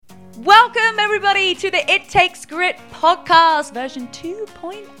Welcome everybody to the It Takes Grit podcast version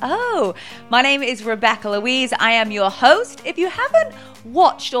 2.0. My name is Rebecca Louise. I am your host. If you haven't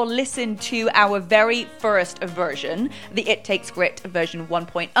watched or listened to our very first version, the It Takes Grit version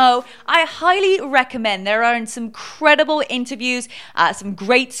 1.0, I highly recommend. There are some incredible interviews, some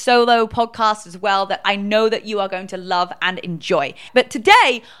great solo podcasts as well that I know that you are going to love and enjoy. But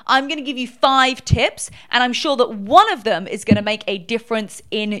today, I'm going to give you 5 tips, and I'm sure that one of them is going to make a difference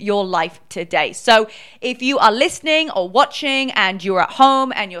in your life today. So if you are listening or watching and you're at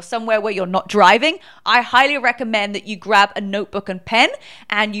home and you're somewhere where you're not driving, I highly recommend that you grab a notebook and pen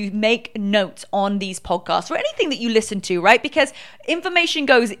and you make notes on these podcasts or anything that you listen to, right? Because information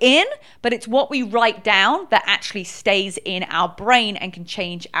goes in, but it's what we write down that actually stays in our brain and can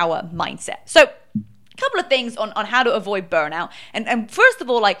change our mindset. So a couple of things on how to avoid burnout. And first of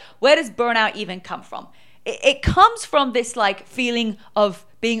all, where does burnout even come from? It comes from this feeling of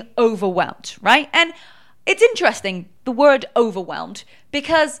being overwhelmed, right? And it's interesting, the word overwhelmed,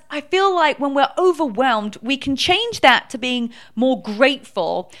 because I feel like when we're overwhelmed, we can change that to being more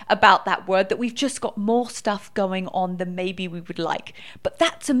grateful about that word, that we've just got more stuff going on than maybe we would like. But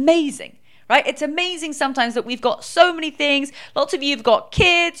that's amazing. Right? It's amazing sometimes that we've got so many things. Lots of you have got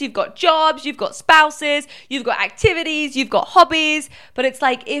kids, you've got jobs, you've got spouses, you've got activities, you've got hobbies. But it's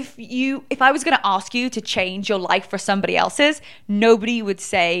like if I was going to ask you to change your life for somebody else's, nobody would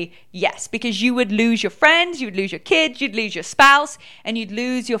say yes, because you would lose your friends, you would lose your kids, you'd lose your spouse, and you'd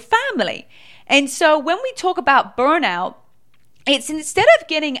lose your family. And so when we talk about burnout, it's instead of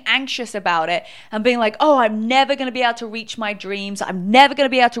getting anxious about it and being like, oh, I'm never going to be able to reach my dreams, I'm never going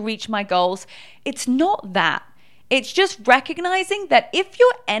to be able to reach my goals. It's not that. It's just recognizing that if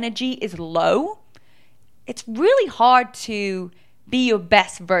your energy is low, it's really hard to be your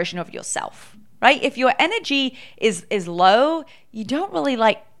best version of yourself, right? If your energy is low, you don't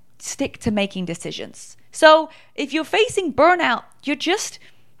really stick to making decisions. So if you're facing burnout,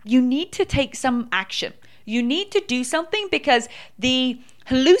 you need to take some action. You need to do something, because the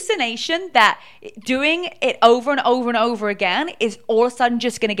hallucination that doing it over and over and over again is all of a sudden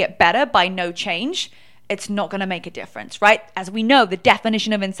just going to get better by no change, it's not going to make a difference, right? As we know, the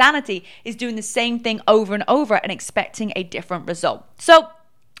definition of insanity is doing the same thing over and over and expecting a different result. So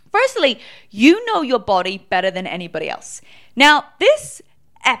firstly, you know your body better than anybody else. Now, this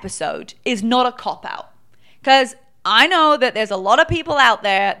episode is not a cop-out, because I know that there's a lot of people out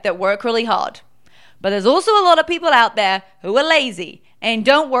there that work really hard. But there's also a lot of people out there who are lazy and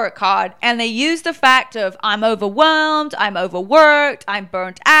don't work hard, and they use the fact of I'm overwhelmed, I'm overworked, I'm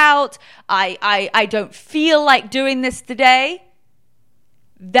burnt out, I don't feel like doing this today.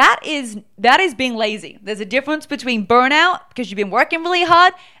 That is being lazy. There's a difference between burnout, because you've been working really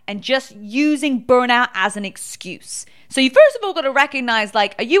hard, and just using burnout as an excuse. So you first of all got to recognize,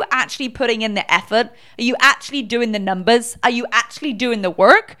 are you actually putting in the effort? Are you actually doing the numbers? Are you actually doing the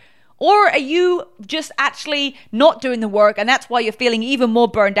work? Or are you just actually not doing the work, and that's why you're feeling even more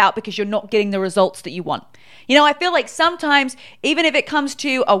burned out, because you're not getting the results that you want? I feel like sometimes, even if it comes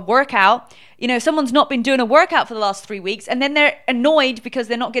to a workout, someone's not been doing a workout for the last 3 weeks, and then they're annoyed because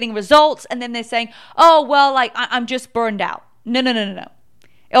they're not getting results, and then they're saying, oh, well, I'm just burned out. No.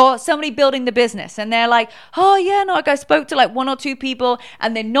 Or somebody building the business, and they're like, oh yeah, no, I spoke to 1 or 2 people,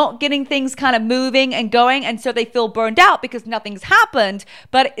 and they're not getting things kind of moving and going, and so they feel burned out because nothing's happened.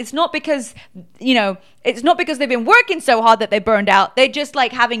 But it's not because, it's not because they've been working so hard that they're burned out. They're just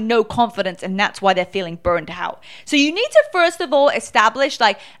having no confidence, and that's why they're feeling burned out. So you need to first of all establish,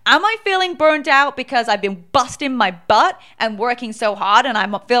 am I feeling burned out because I've been busting my butt and working so hard and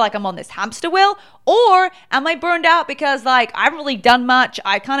I feel like I'm on this hamster wheel? Or am I burned out because I haven't really done much?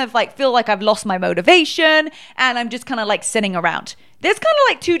 I kind of feel like I've lost my motivation and I'm just kind of sitting around. There's kind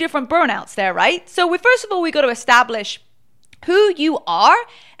of 2 different burnouts there, right? So first of all, we got to establish who you are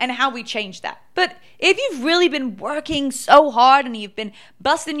and how we change that. But if you've really been working so hard and you've been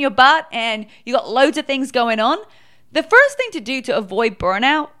busting your butt and you got loads of things going on, the first thing to do to avoid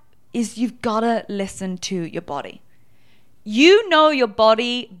burnout is you've got to listen to your body. You know your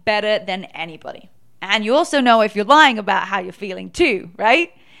body better than anybody. And you also know if you're lying about how you're feeling too,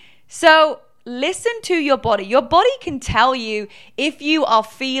 right? So listen to your body. Your body can tell you if you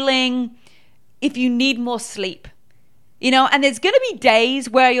need more sleep. And there's going to be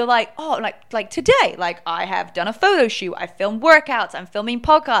days where you're like today, I have done a photo shoot, I filmed workouts, I'm filming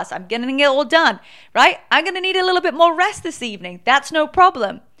podcasts, I'm getting it all done, right? I'm going to need a little bit more rest this evening. That's no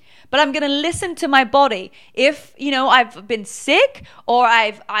problem. but I'm going to listen to my body. If, I've been sick or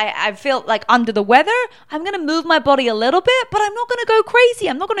I feel like under the weather, I'm going to move my body a little bit, but I'm not going to go crazy.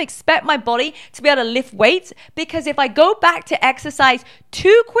 I'm not going to expect my body to be able to lift weights, because if I go back to exercise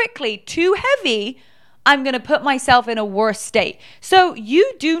too quickly, too heavy, I'm going to put myself in a worse state. So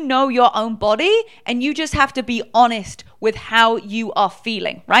you do know your own body, and you just have to be honest with how you are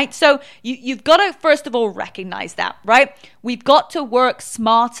feeling, right? So you've got to, first of all, recognize that, right? We've got to work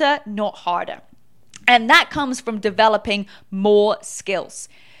smarter, not harder. And that comes from developing more skills.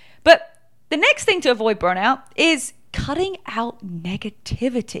 But the next thing to avoid burnout is cutting out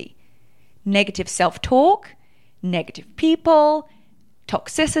negativity. Negative self-talk, negative people,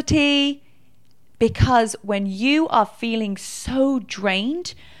 toxicity. Because when you are feeling so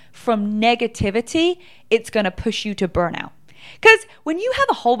drained from negativity, it's going to push you to burnout. Because when you have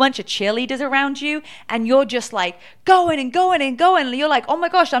a whole bunch of cheerleaders around you and you're just like going and going and going, and you're like, oh my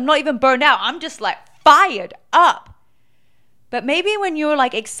gosh, I'm not even burned out. I'm just like fired up. But maybe when you're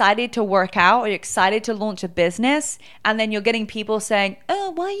like excited to work out or you're excited to launch a business, and then you're getting people saying, oh,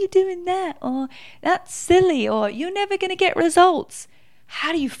 why are you doing that? Or that's silly, or you're never going to get results.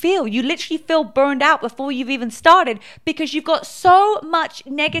 How do you feel? You literally feel burned out before you've even started, because you've got so much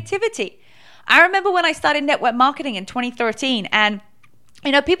negativity. I remember when I started network marketing in 2013, and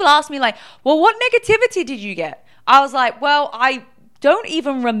people ask me like, well, what negativity did you get? I was like, well, I don't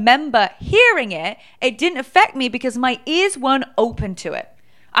even remember hearing it. It didn't affect me because my ears weren't open to it.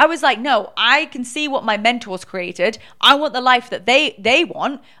 I was like, no, I can see what my mentors created. I want the life that they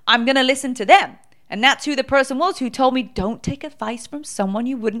want. I'm going to listen to them. And that's who the person was who told me, don't take advice from someone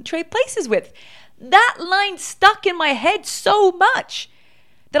you wouldn't trade places with. That line stuck in my head so much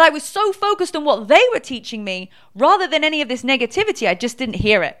that I was so focused on what they were teaching me rather than any of this negativity. I just didn't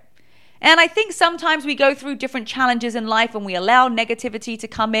hear it. And I think sometimes we go through different challenges in life and we allow negativity to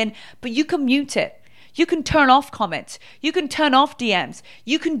come in, but you can mute it. You can turn off comments. You can turn off DMs.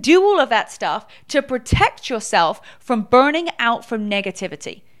 You can do all of that stuff to protect yourself from burning out from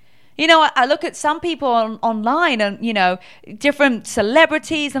negativity. I look at some people online and, different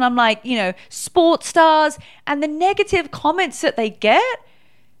celebrities, and I'm like, sports stars, and the negative comments that they get,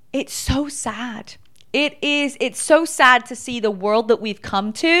 it's so sad. It's so sad to see the world that we've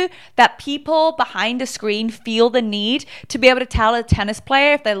come to, that people behind a screen feel the need to be able to tell a tennis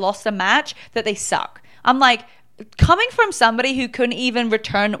player if they lost a match that they suck. I'm like, coming from somebody who couldn't even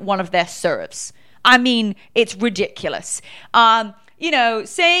return one of their serves. I mean, it's ridiculous.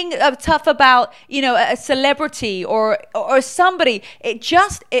 Saying tough about, a celebrity or somebody,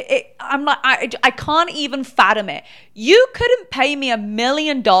 I'm like, I can't even fathom it. You couldn't pay me $1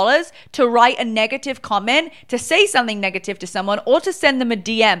 million to write a negative comment, to say something negative to someone, or to send them a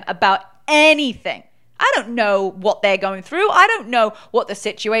DM about anything. I don't know what they're going through. I don't know what the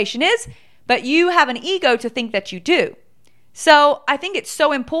situation is, but you have an ego to think that you do. So I think it's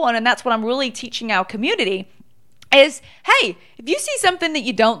so important, and that's what I'm really teaching our community is, hey, if you see something that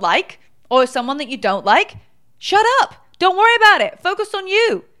you don't like or someone that you don't like, shut up. Don't worry about it. Focus on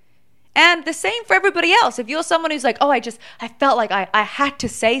you. And the same for everybody else. If you're someone who's like, oh, I felt like I had to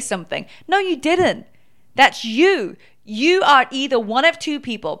say something. No, you didn't. That's you. You are either one of two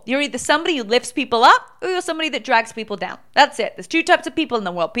people. You're either somebody who lifts people up, or you're somebody that drags people down. That's it. There's two types of people in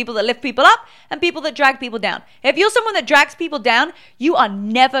the world. People that lift people up and people that drag people down. If you're someone that drags people down, you are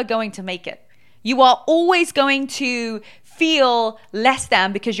never going to make it. You are always going to feel less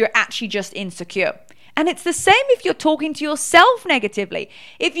than because you're actually just insecure. And it's the same if you're talking to yourself negatively.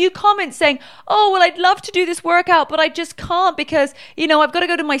 If you comment saying, oh, well, I'd love to do this workout, but I just can't because, I've got to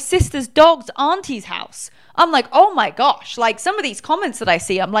go to my sister's dog's auntie's house. I'm like, oh my gosh, like some of these comments that I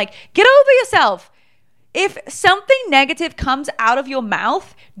see, I'm like, get over yourself. If something negative comes out of your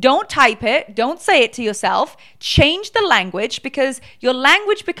mouth, don't type it. Don't say it to yourself. Change the language, because your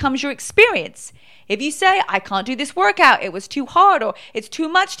language becomes your experience. If you say, I can't do this workout, it was too hard, or it's too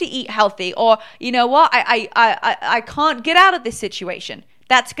much to eat healthy, or you know what, I can't get out of this situation,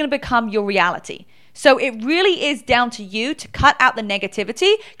 that's going to become your reality. So it really is down to you to cut out the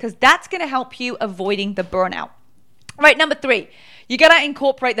negativity, because that's going to help you avoiding the burnout. Right, number 3, you got to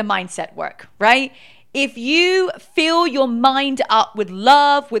incorporate the mindset work, right? If you fill your mind up with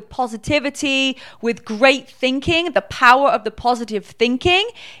love, with positivity, with great thinking, the power of the positive thinking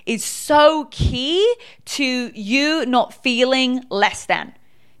is so key to you not feeling less than.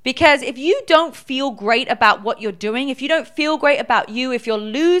 Because if you don't feel great about what you're doing, if you don't feel great about you, if you're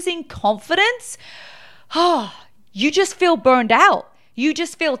losing confidence, you just feel burned out. You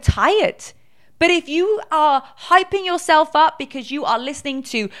just feel tired. But if you are hyping yourself up because you are listening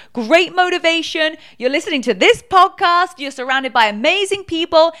to great motivation, you're listening to this podcast, you're surrounded by amazing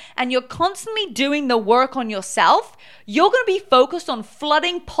people, and you're constantly doing the work on yourself, you're going to be focused on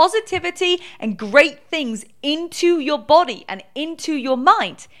flooding positivity and great things into your body and into your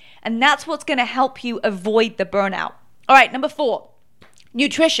mind. And that's what's going to help you avoid the burnout. All right, number 4,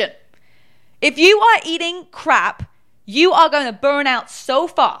 nutrition. If you are eating crap, you are going to burn out so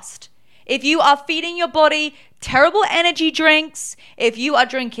fast. If you are feeding your body terrible energy drinks, if you are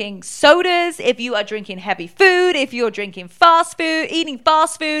drinking sodas, if you are drinking heavy food, if you're drinking fast food, eating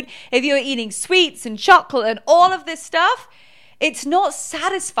fast food, if you're eating sweets and chocolate and all of this stuff, it's not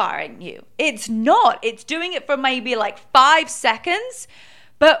satisfying you. It's not. It's doing it for maybe like 5 seconds.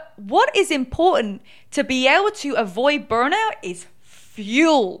 But what is important to be able to avoid burnout is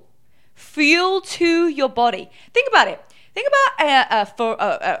fuel. Fuel to your body. Think about it. Think about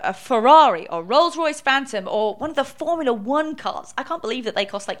a Ferrari or Rolls-Royce Phantom or one of the Formula One cars. I can't believe that they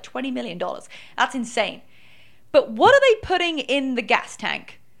cost like $20 million. That's insane. But what are they putting in the gas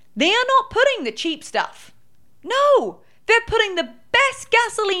tank? They are not putting the cheap stuff. No, they're putting the best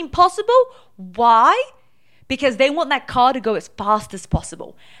gasoline possible. Why? Because they want that car to go as fast as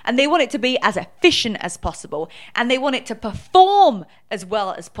possible. And they want it to be as efficient as possible. And they want it to perform as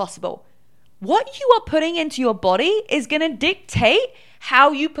well as possible. What you are putting into your body is going to dictate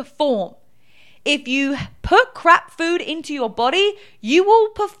how you perform. If you put crap food into your body, you will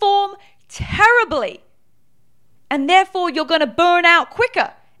perform terribly. And therefore, you're going to burn out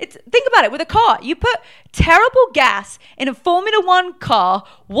quicker. Think about it with a car. You put terrible gas in a Formula One car,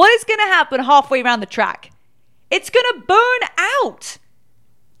 what is going to happen halfway around the track? It's going to burn out,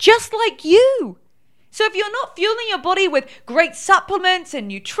 just like you. So if you're not fueling your body with great supplements and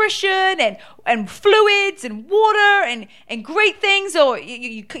nutrition and fluids and water and great things, or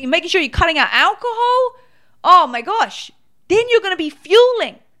you're making sure you're cutting out alcohol, oh my gosh, then you're going to be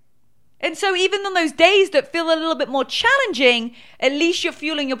fueling. And so even on those days that feel a little bit more challenging, at least you're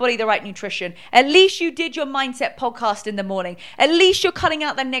fueling your body the right nutrition. At least you did your mindset podcast in the morning. At least you're cutting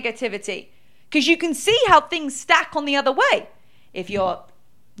out the negativity. Because you can see how things stack on the other way. If you're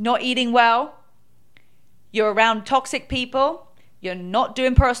not eating well, you're around toxic people, you're not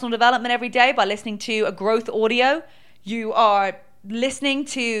doing personal development every day by listening to a growth audio, you are listening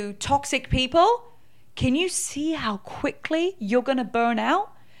to toxic people, can you see how quickly you're going to burn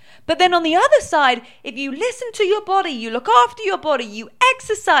out? But then on the other side, if you listen to your body, you look after your body, you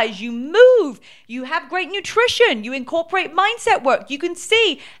exercise, you move, you have great nutrition, you incorporate mindset work, you can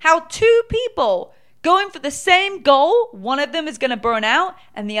see how 2 people going for the same goal, one of them is going to burn out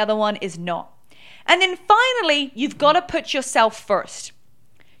and the other one is not. And then finally, you've got to put yourself first.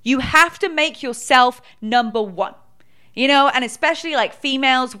 You have to make yourself number 1. You know, and especially like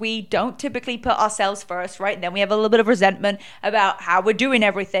females, we don't typically put ourselves first, right? And then we have a little bit of resentment about how we're doing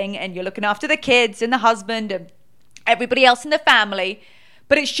everything and you're looking after the kids and the husband and everybody else in the family.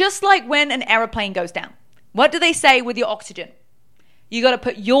 But it's just like when an airplane goes down. What do they say with your oxygen? You got to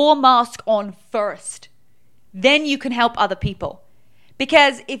put your mask on first. Then you can help other people.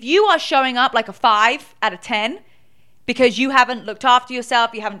 Because if you are showing up like a 5 out of 10 because you haven't looked after yourself,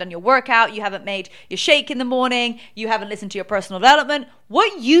 you haven't done your workout, you haven't made your shake in the morning, you haven't listened to your personal development,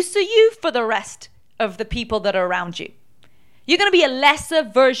 what use are you for the rest of the people that are around you? You're going to be a lesser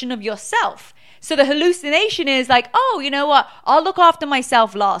version of yourself. So the hallucination is like, oh, you know what? I'll look after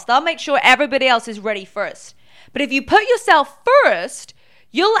myself last. I'll make sure everybody else is ready first. But if you put yourself first,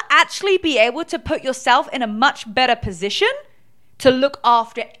 you'll actually be able to put yourself in a much better position to look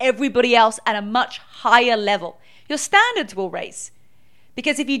after everybody else at a much higher level. Your standards will raise.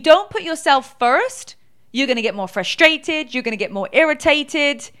 Because if you don't put yourself first, you're going to get more frustrated, you're going to get more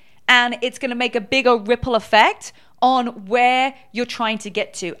irritated, and it's going to make a bigger ripple effect on where you're trying to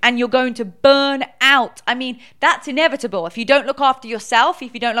get to. And you're going to burn out. I mean, that's inevitable. If you don't look after yourself,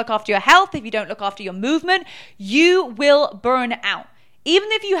 if you don't look after your health, if you don't look after your movement, you will burn out. Even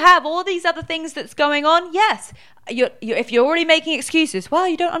if you have all these other things that's going on, yes, if you're already making excuses, well,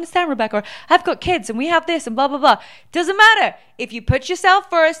 you don't understand, Rebecca, or I've got kids and we have this and blah, blah, blah. Doesn't matter. If you put yourself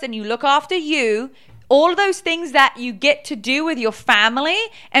first and you look after you, all of those things that you get to do with your family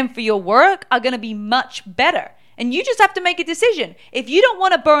and for your work are going to be much better. And you just have to make a decision. If you don't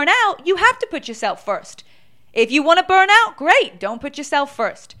want to burn out, you have to put yourself first. If you want to burn out, great. Don't put yourself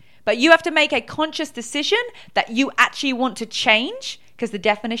first. But you have to make a conscious decision that you actually want to change, because the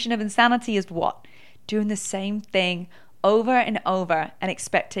definition of insanity is what? Doing the same thing over and over and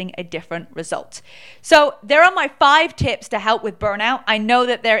expecting a different result. So there are my 5 tips to help with burnout. I know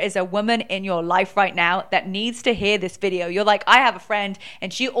that there is a woman in your life right now that needs to hear this video. You're like, I have a friend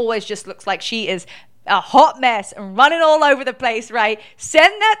and she always just looks like she is a hot mess and running all over the place, right?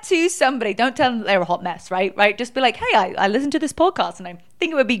 Send that to somebody. Don't tell them that they're a hot mess, right? Just be like, hey, I listened to this podcast and I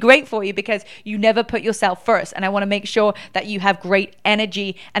think it would be great for you because you never put yourself first. And I want to make sure that you have great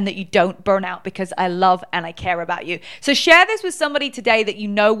energy and that you don't burn out because I love and I care about you. So share this with somebody today that you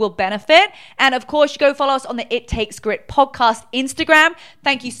know will benefit. And of course, go follow us on the It Takes Grit podcast Instagram.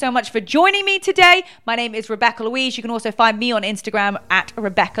 Thank you so much for joining me today. My name is Rebecca Louise. You can also find me on Instagram at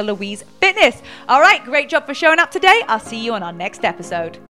Rebecca Louise Fitness. All right, great job for showing up today. I'll see you on our next episode.